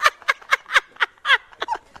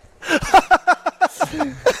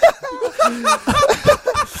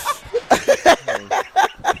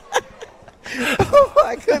 Oh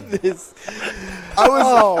my goodness!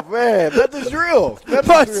 Oh man, that is real.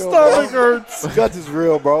 My stomach hurts. That is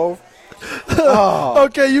real, bro.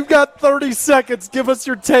 Okay, you've got 30 seconds. Give us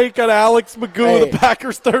your take on Alex Magoo, Hey. the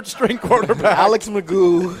Packers' third-string quarterback. Alex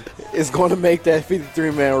Magoo is going to make that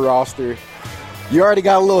 53-man roster. You already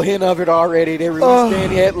got a little hint of it already. They released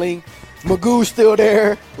Danny Etling. Magoo's still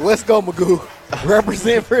there. Let's go, Magoo.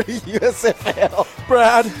 Represent for the USFL.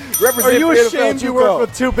 Brad, Represent are you for NFL ashamed you JUCO. work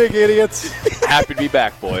with two big idiots? Happy to be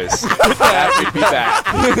back, boys. Happy to be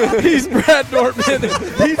back. He's Brad Nortman.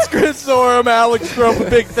 He's Chris Orr. I'm Alex Strouf. A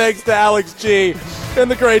big thanks to Alex G. and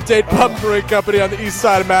the Great Dane Pub and Brewing Company on the east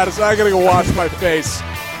side of Madison. I got to go wash my face.